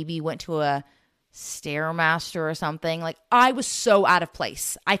maybe went to a Stairmaster or something. Like, I was so out of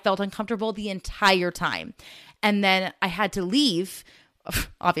place. I felt uncomfortable the entire time. And then I had to leave,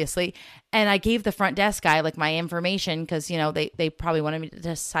 obviously. And I gave the front desk guy like my information, because, you know, they probably wanted me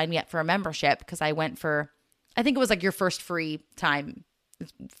to sign me up for a membership, because I went for, I think it was like your first free time,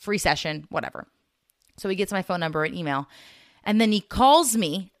 free session, whatever. So he gets my phone number and email, and then he calls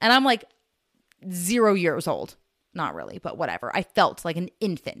me, and I'm like 0 years old. Not really, but whatever. I felt like an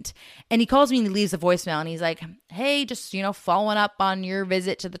infant. And he calls me and he leaves a voicemail, and he's like, hey, just, you know, following up on your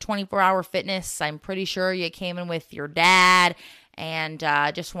visit to the 24-Hour Fitness. I'm pretty sure you came in with your dad, and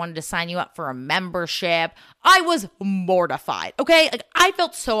just wanted to sign you up for a membership. I was mortified, okay? Like, I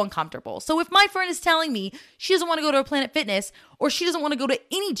felt so uncomfortable. So if my friend is telling me she doesn't want to go to a Planet Fitness or she doesn't want to go to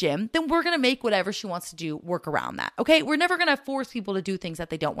any gym, then we're going to make whatever she wants to do work around that, okay? We're never going to force people to do things that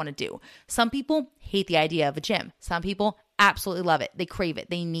they don't want to do. Some people hate the idea of a gym. Some people absolutely love it. They crave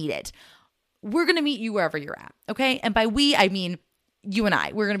it. They need it. We're going to meet you wherever you're at, okay? And by we, I mean you and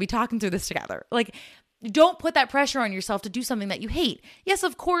I. We're going to be talking through this together. Like, don't put that pressure on yourself to do something that you hate. Yes,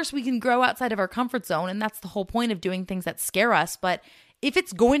 of course, we can grow outside of our comfort zone, and that's the whole point of doing things that scare us. But if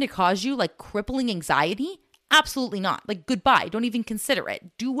it's going to cause you like crippling anxiety, absolutely not. Like, goodbye. Don't even consider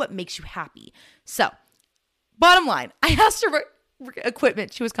it. Do what makes you happy. So, bottom line, I asked her what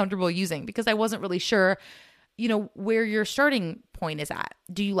equipment she was comfortable using because I wasn't really sure, where your starting point is at.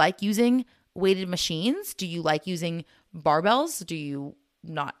 Do you like using weighted machines? Do you like using barbells? Do you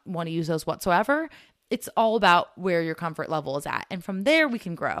not want to use those whatsoever? It's all about where your comfort level is at. And from there, we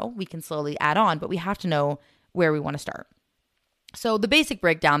can grow. We can slowly add on, but we have to know where we want to start. So the basic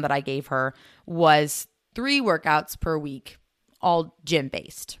breakdown that I gave her was 3 workouts per week, all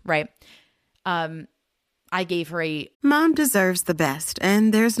gym-based, right? I gave her Mom deserves the best,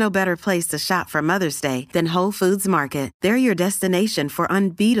 and there's no better place to shop for Mother's Day than Whole Foods Market. They're your destination for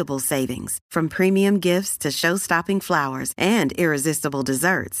unbeatable savings, from premium gifts to show-stopping flowers and irresistible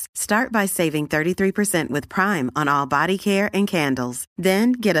desserts. Start by saving 33% with Prime on all body care and candles.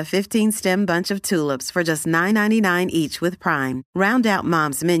 Then get a 15-stem bunch of tulips for just $9.99 each with Prime. Round out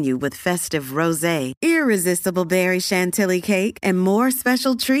Mom's menu with festive rosé, irresistible berry chantilly cake, and more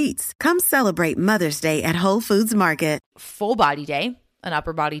special treats. Come celebrate Mother's Day at Whole Foods Market. full body day, an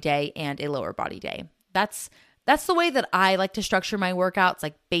upper body day, and a lower body day. That's the way that I like to structure my workouts,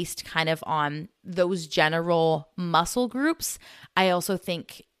 like based kind of on those general muscle groups. I also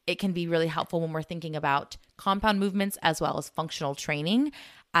think it can be really helpful when we're thinking about compound movements as well as functional training,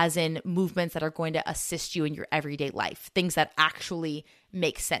 as in movements that are going to assist you in your everyday life, things that actually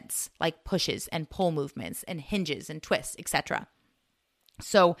make sense, like pushes and pull movements and hinges and twists, etc.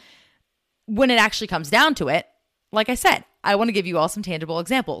 So when it actually comes down to it, like I said, I want to give you all some tangible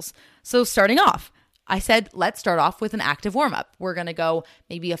examples. So starting off, I said, let's start off with an active warm-up. We're going to go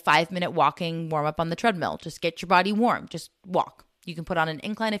maybe a 5-minute walking warm-up on the treadmill. Just get your body warm. Just walk. You can put on an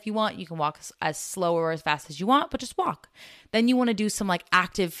incline if you want. You can walk as slow or as fast as you want, but just walk. Then you want to do some like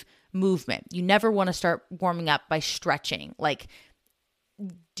active movement. You never want to start warming up by stretching, like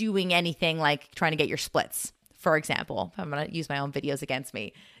doing anything like trying to get your splits, for example. I'm going to use my own videos against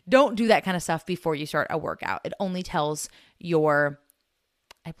me. Don't do that kind of stuff before you start a workout. It only tells your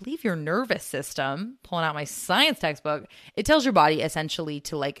nervous system, pulling out my science textbook, it tells your body essentially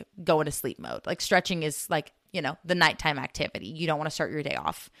to like go into sleep mode. Like stretching is like, the nighttime activity. You don't want to start your day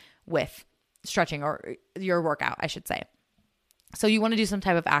off with stretching, or your workout, I should say. So you want to do some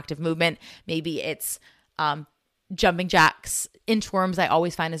type of active movement. Maybe it's jumping jacks. Inchworms I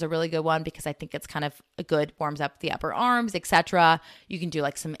always find is a really good one because I think it's kind of a good, warms up the upper arms, etc. You can do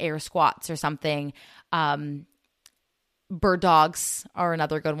like some air squats or something. Bird dogs are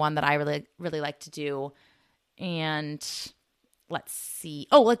another good one that I really, really like to do. And let's see.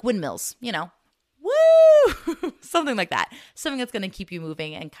 Oh, like windmills, woo, something like that. Something that's going to keep you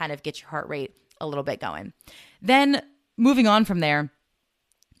moving and kind of get your heart rate a little bit going. Then moving on from there,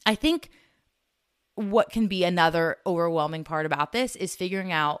 I think what can be another overwhelming part about this is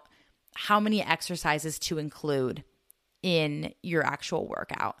figuring out how many exercises to include in your actual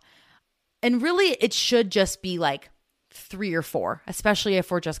workout. And really, it should just be like 3 or 4, especially if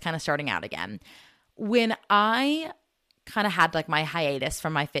we're just kind of starting out again. When I kind of had like my hiatus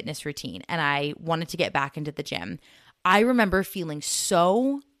from my fitness routine and I wanted to get back into the gym, I remember feeling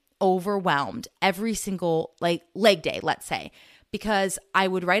so overwhelmed every single like leg day, let's say, because I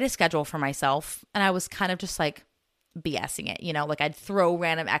would write a schedule for myself and I was kind of just like BSing it, like I'd throw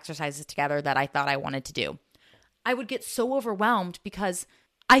random exercises together that I thought I wanted to do. I would get so overwhelmed because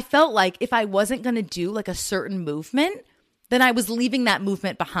I felt like if I wasn't going to do like a certain movement, then I was leaving that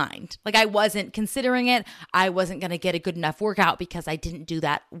movement behind. Like I wasn't considering it. I wasn't going to get a good enough workout because I didn't do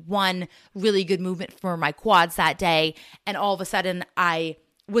that one really good movement for my quads that day. And all of a sudden I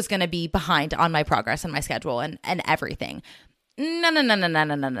was going to be behind on my progress and my schedule and everything.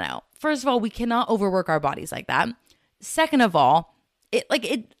 No. First of all, we cannot overwork our bodies like that. Second of all,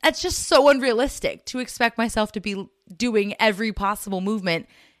 it's just so unrealistic to expect myself to be doing every possible movement,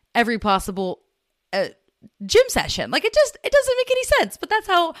 every possible gym session. Like it doesn't make any sense, but that's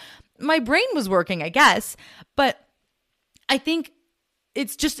how my brain was working, I guess. But I think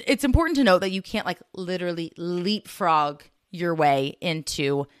it's important to note that you can't like literally leapfrog your way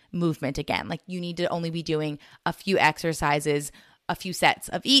into movement again. Like you need to only be doing a few exercises a few sets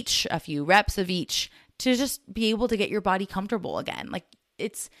of each, a few reps of each, to just be able to get your body comfortable again. Like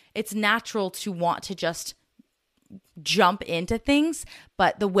it's natural to want to just jump into things,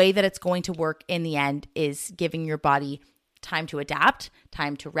 but the way that it's going to work in the end is giving your body time to adapt,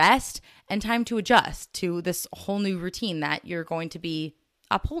 time to rest, and time to adjust to this whole new routine that you're going to be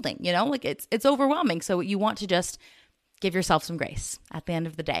upholding. Like it's overwhelming. So you want to just give yourself some grace at the end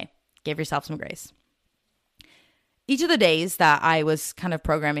of the day. Give yourself some grace. Each of the days that I was kind of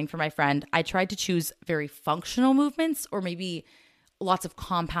programming for my friend, I tried to choose very functional movements or maybe lots of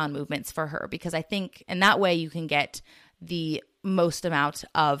compound movements for her, because I think in that way you can get the most amount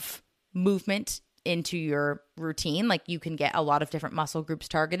of movement into your routine. Like you can get a lot of different muscle groups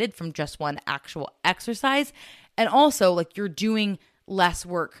targeted from just one actual exercise. And also like you're doing less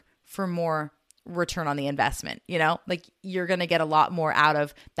work for more return on the investment, like you're going to get a lot more out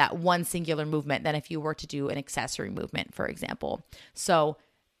of that one singular movement than if you were to do an accessory movement, for example. So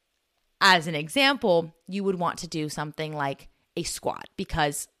as an example, you would want to do something like a squat,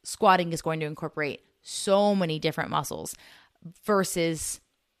 because squatting is going to incorporate so many different muscles versus,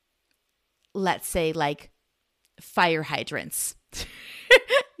 let's say, like fire hydrants,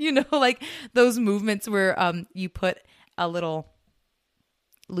 like those movements where you put a little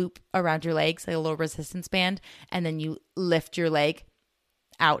loop around your legs, like a little resistance band, and then you lift your leg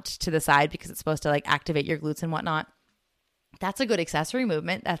out to the side because it's supposed to like activate your glutes and whatnot. That's a good accessory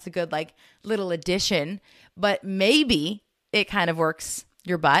movement. That's a good like little addition, but maybe it kind of works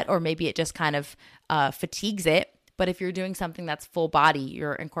your butt, or maybe it just kind of fatigues it. But if you're doing something that's full body,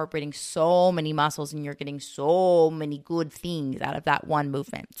 you're incorporating so many muscles and you're getting so many good things out of that one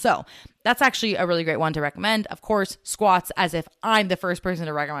movement. So that's actually a really great one to recommend. Of course, squats, as if I'm the first person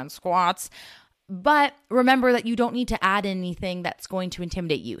to recommend squats. But remember that you don't need to add anything that's going to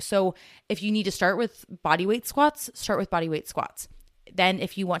intimidate you. So if you need to start with bodyweight squats, start with bodyweight squats. Then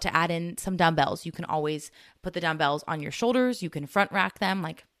if you want to add in some dumbbells, you can always put the dumbbells on your shoulders. You can front rack them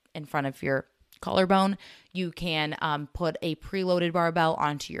like in front of your collarbone. You can put a preloaded barbell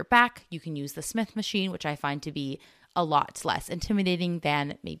onto your back. You can use the Smith machine, which I find to be a lot less intimidating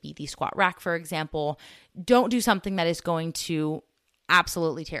than maybe the squat rack, for example. Don't do something that is going to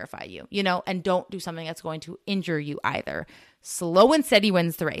absolutely terrify you, and don't do something that's going to injure you either. Slow and steady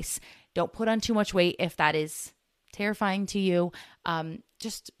wins the race. Don't put on too much weight if that is terrifying to you.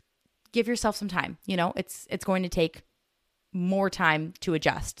 Just give yourself some time. It's going to take more time to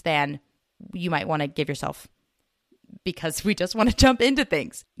adjust than you might want to give yourself, because we just want to jump into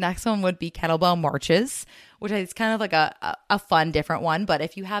things. Next one would be kettlebell marches, which is kind of like a fun, different one. But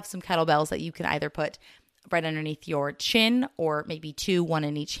if you have some kettlebells that you can either put right underneath your chin or maybe two, one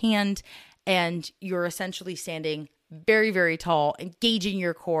in each hand, and you're essentially standing very, very tall, engaging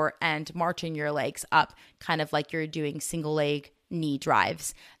your core and marching your legs up, kind of like you're doing single leg knee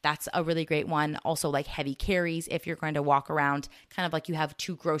drives. That's a really great one. Also like heavy carries, if you're going to walk around kind of like you have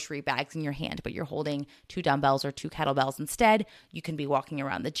two grocery bags in your hand, but you're holding two dumbbells or two kettlebells instead. You can be walking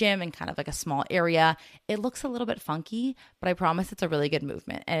around the gym in kind of like a small area. It looks a little bit funky, but I promise it's a really good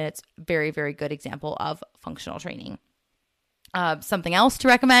movement, and it's very, very good example of functional training. Something else to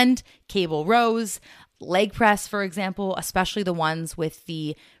recommend, cable rows, leg press, for example, especially the ones with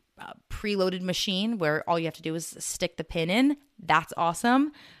the preloaded machine where all you have to do is stick the pin in. That's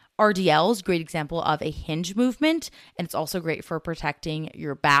awesome. RDLs, great example of a hinge movement, and it's also great for protecting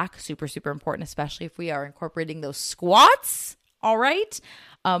your back. Super, super important, especially if we are incorporating those squats. All right.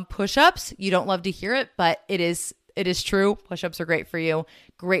 Push-ups, you don't love to hear it, but it is true. Push-ups are great for you.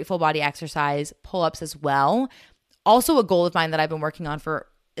 Great full body exercise. Pull-ups as well. Also a goal of mine that I've been working on for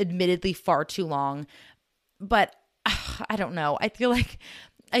admittedly far too long, but I don't know. I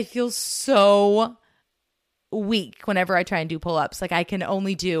feel so weak whenever I try and do pull-ups. Like I can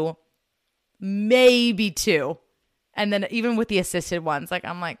only do maybe 2. And then even with the assisted ones, like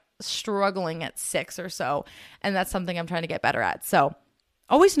I'm like struggling at 6 or so. And that's something I'm trying to get better at. So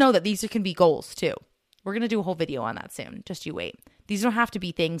always know that these can be goals too. We're going to do a whole video on that soon. Just you wait. These don't have to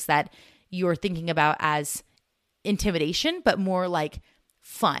be things that you're thinking about as intimidation, but more like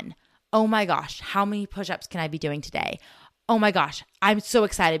fun. Oh my gosh, how many push-ups can I be doing today? Oh my gosh, I'm so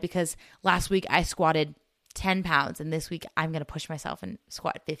excited because last week I squatted 10 pounds and this week I'm going to push myself and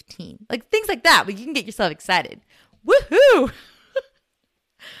squat 15. Like things like that, but you can get yourself excited. Woohoo!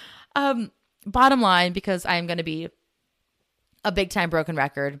 Bottom line, because I'm going to be a big time broken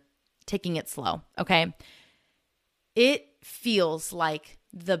record, taking it slow, okay? It feels like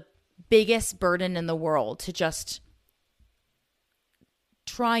the biggest burden in the world to just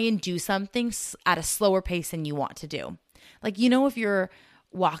try and do something at a slower pace than you want to do. Like, if you're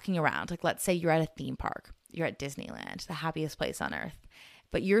walking around. Like, let's say you're at a theme park. You're at Disneyland, the happiest place on earth.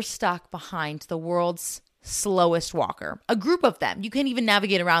 But you're stuck behind the world's slowest walker. A group of them. You can't even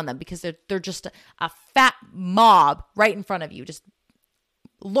navigate around them because they're just a fat mob right in front of you. Just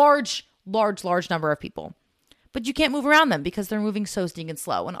large number of people. But you can't move around them because they're moving so stinking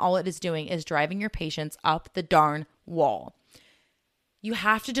slow. And all it is doing is driving your patience up the darn wall. You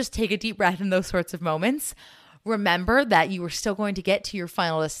have to just take a deep breath in those sorts of moments. Remember that you are still going to get to your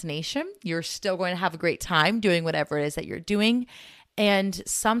final destination. You're still going to have a great time doing whatever it is that you're doing. And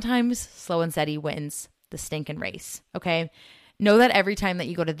sometimes slow and steady wins the stinking race, okay? Know that every time that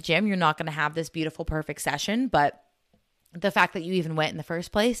you go to the gym, you're not going to have this beautiful, perfect session, but the fact that you even went in the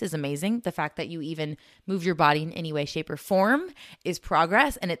first place is amazing. The fact that you even move your body in any way, shape, or form is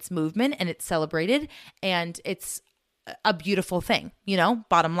progress, and it's movement, and it's celebrated, and it's a beautiful thing,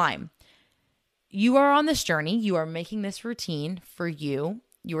 bottom line. You are on this journey. You are making this routine for you,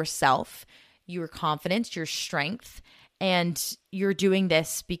 yourself, your confidence, your strength, and you're doing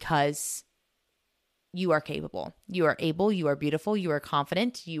this because you are capable. You are able. You are beautiful. You are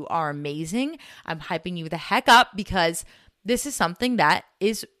confident. You are amazing. I'm hyping you the heck up because this is something that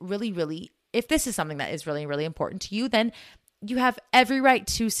is really, really, if this is something that is really, really important to you, then you have every right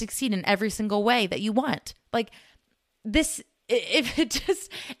to succeed in every single way that you want. Like this,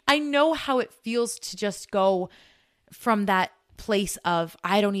 I know how it feels to just go from that place of,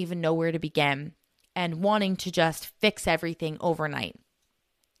 I don't even know where to begin, and wanting to just fix everything overnight.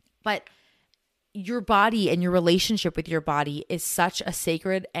 But your body and your relationship with your body is such a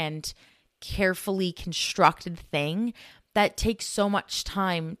sacred and carefully constructed thing that takes so much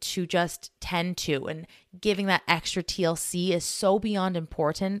time to just tend to, and giving that extra TLC is so beyond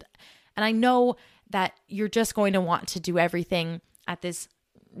important. And I know that you're just going to want to do everything at this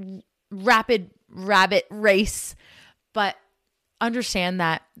rapid rabbit race, but understand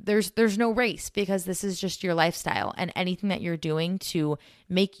that there's no race, because this is just your lifestyle, and anything that you're doing to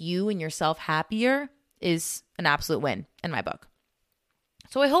make you and yourself happier is an absolute win in my book.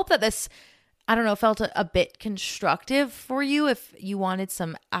 So I hope that this, felt a bit constructive for you. If you wanted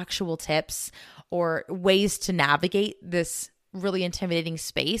some actual tips or ways to navigate this really intimidating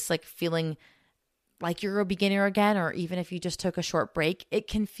space, like feeling like you're a beginner again, or even if you just took a short break, it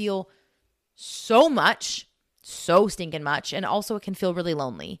can feel so stinking much. And also it can feel really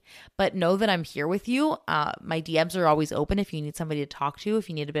lonely, but know that I'm here with you. My DMs are always open if you need somebody to talk to, if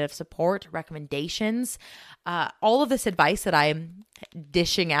you need a bit of support, recommendations. All of this advice that I'm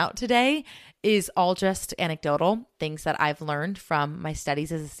dishing out today is all just anecdotal things that I've learned from my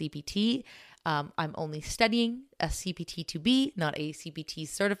studies as a CPT. I'm only studying a CPT to be, not a CPT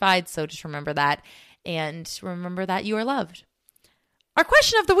certified. So just remember that, and remember that you are loved. Our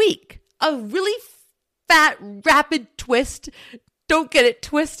question of the week, a really fat, rapid twist. Don't get it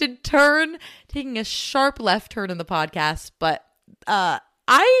twisted turn, taking a sharp left turn in the podcast. But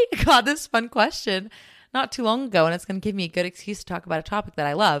I got this fun question not too long ago, and it's going to give me a good excuse to talk about a topic that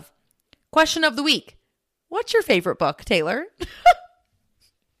I love. Question of the week. What's your favorite book, Taylor?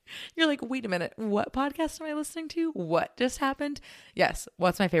 You're like, wait a minute, what podcast am I listening to? What just happened? Yes,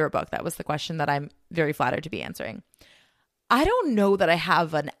 what's my favorite book? That was the question that I'm very flattered to be answering. I don't know that I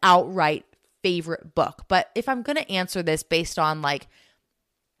have an outright favorite book, but if I'm going to answer this based on like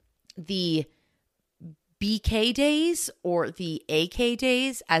the BK days or the AK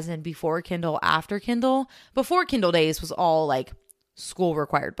days, as in before Kindle, after Kindle. Before Kindle days was all like school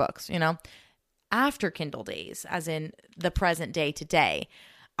required books, After Kindle days, as in the present day today,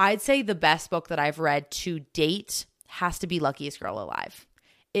 I'd say the best book that I've read to date has to be Luckiest Girl Alive.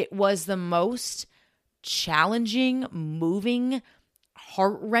 It was the most challenging, moving,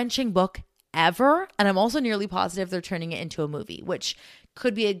 heart-wrenching book ever. And I'm also nearly positive they're turning it into a movie, which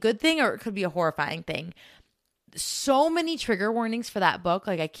could be a good thing or it could be a horrifying thing. So many trigger warnings for that book.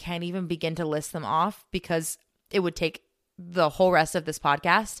 Like I can't even begin to list them off because it would take the whole rest of this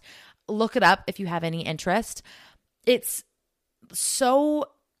podcast. Look it up if you have any interest. It's so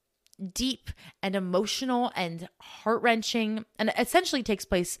deep and emotional and heart-wrenching, and essentially takes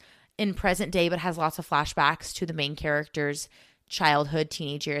place in present day, but has lots of flashbacks to the main character's childhood,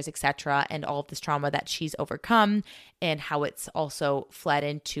 teenage years, etc., and all of this trauma that she's overcome, and how it's also fled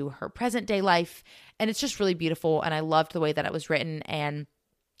into her present day life. And it's just really beautiful, and I loved the way that it was written. And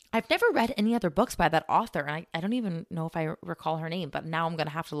I've never read any other books by that author, and I don't even know if I recall her name, but now I'm going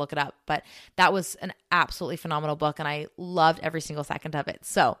to have to look it up. But that was an absolutely phenomenal book, and I loved every single second of it.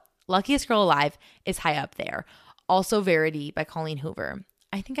 So Luckiest Girl Alive is high up there. Also Verity by Colleen Hoover.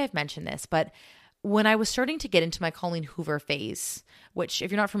 I think I've mentioned this, but when I was starting to get into my Colleen Hoover phase, which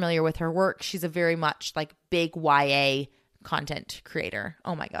if you're not familiar with her work, she's a very much like big YA content creator.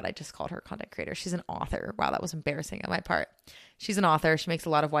 Oh my God, I just called her content creator. She's an author. Wow, that was embarrassing on my part. She's an author. She makes a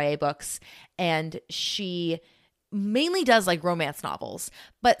lot of YA books, and she mainly does like romance novels.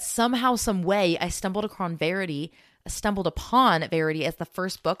 But somehow, some way, I stumbled upon Verity as the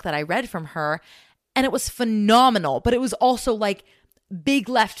first book that I read from her, and it was phenomenal. But it was also like big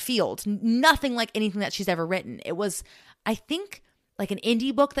left field, nothing like anything that she's ever written. It was, I think, like an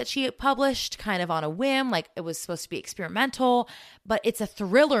indie book that she published kind of on a whim. Like it was supposed to be experimental, but it's a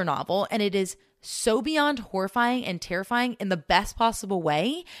thriller novel, and it is so beyond horrifying and terrifying in the best possible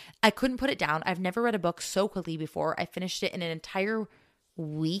way. I couldn't put it down. I've never read a book so quickly before. I finished it in an entire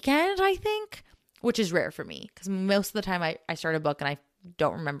weekend, I think, which is rare for me because most of the time I start a book and I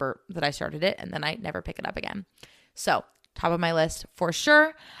don't remember that I started it, and then I never pick it up again. So top of my list for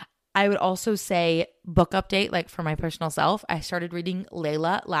sure. I would also say book update, like for my personal self. I started reading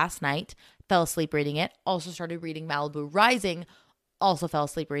Layla last night, fell asleep reading it. Also started reading Malibu Rising, also fell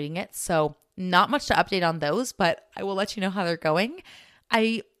asleep reading it. So not much to update on those, but I will let you know how they're going.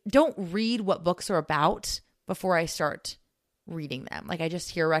 I don't read what books are about before I start reading them. Like I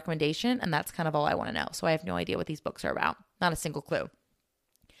just hear a recommendation and that's kind of all I want to know. So I have no idea what these books are about. Not a single clue.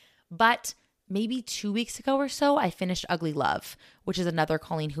 But maybe 2 weeks ago or so, I finished Ugly Love, which is another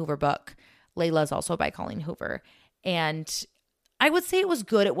Colleen Hoover book. Layla is also by Colleen Hoover. And I would say it was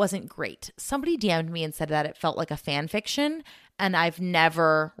good. It wasn't great. Somebody DM'd me and said that it felt like a fan fiction, and I've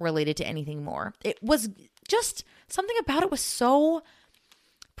never related to anything more. It was just something about it was so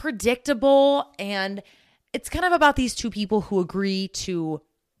predictable, and it's kind of about these two people who agree to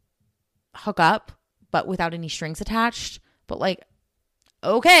hook up, but without any strings attached. But like,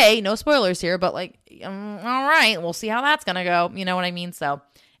 okay, no spoilers here, but like, all right, we'll see how that's going to go. You know what I mean? So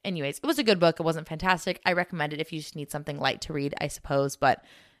anyways, it was a good book. It wasn't fantastic. I recommend it if you just need something light to read, I suppose, but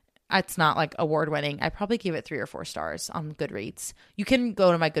it's not like award winning. I probably give it 3 or 4 stars on Goodreads. You can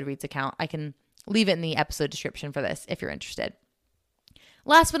go to my Goodreads account. I can leave it in the episode description for this if you're interested.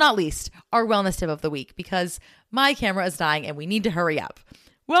 Last but not least, our wellness tip of the week, because my camera is dying and we need to hurry up.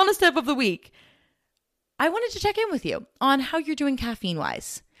 Wellness tip of the week. I wanted to check in with you on how you're doing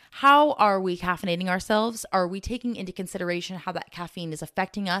caffeine-wise. How are we caffeinating ourselves? Are we taking into consideration how that caffeine is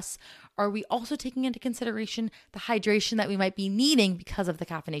affecting us? Are we also taking into consideration the hydration that we might be needing because of the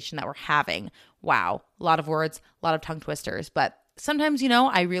caffeination that we're having? Wow, a lot of words, a lot of tongue twisters, but sometimes,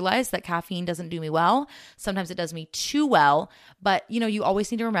 I realize that caffeine doesn't do me well. Sometimes it does me too well, but you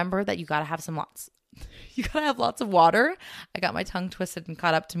always need to remember that you got to have you gotta have lots of water. I got my tongue twisted and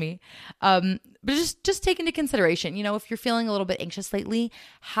caught up to me. But just take into consideration, if you're feeling a little bit anxious lately,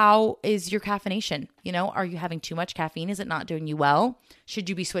 how is your caffeination? Are you having too much caffeine? Is it not doing you well? Should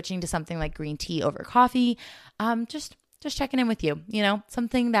you be switching to something like green tea over coffee? Just checking in with you,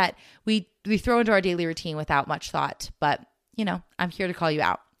 something that we throw into our daily routine without much thought, but I'm here to call you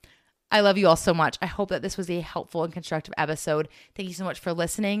out. I love you all so much. I hope that this was a helpful and constructive episode. Thank you so much for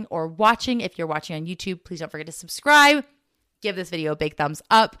listening or watching. If you're watching on YouTube, please don't forget to subscribe. Give this video a big thumbs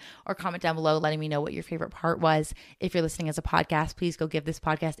up or comment down below letting me know what your favorite part was. If you're listening as a podcast, please go give this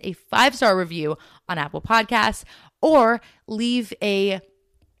podcast a 5-star review on Apple Podcasts or leave a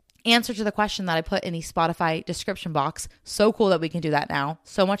answer to the question that I put in the Spotify description box. So cool that we can do that now.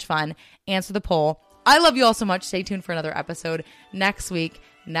 So much fun. Answer the poll. I love you all so much. Stay tuned for another episode next week,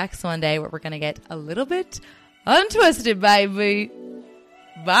 next Monday, where we're going to get a little bit untwisted, baby.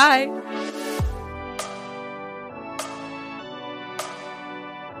 Bye.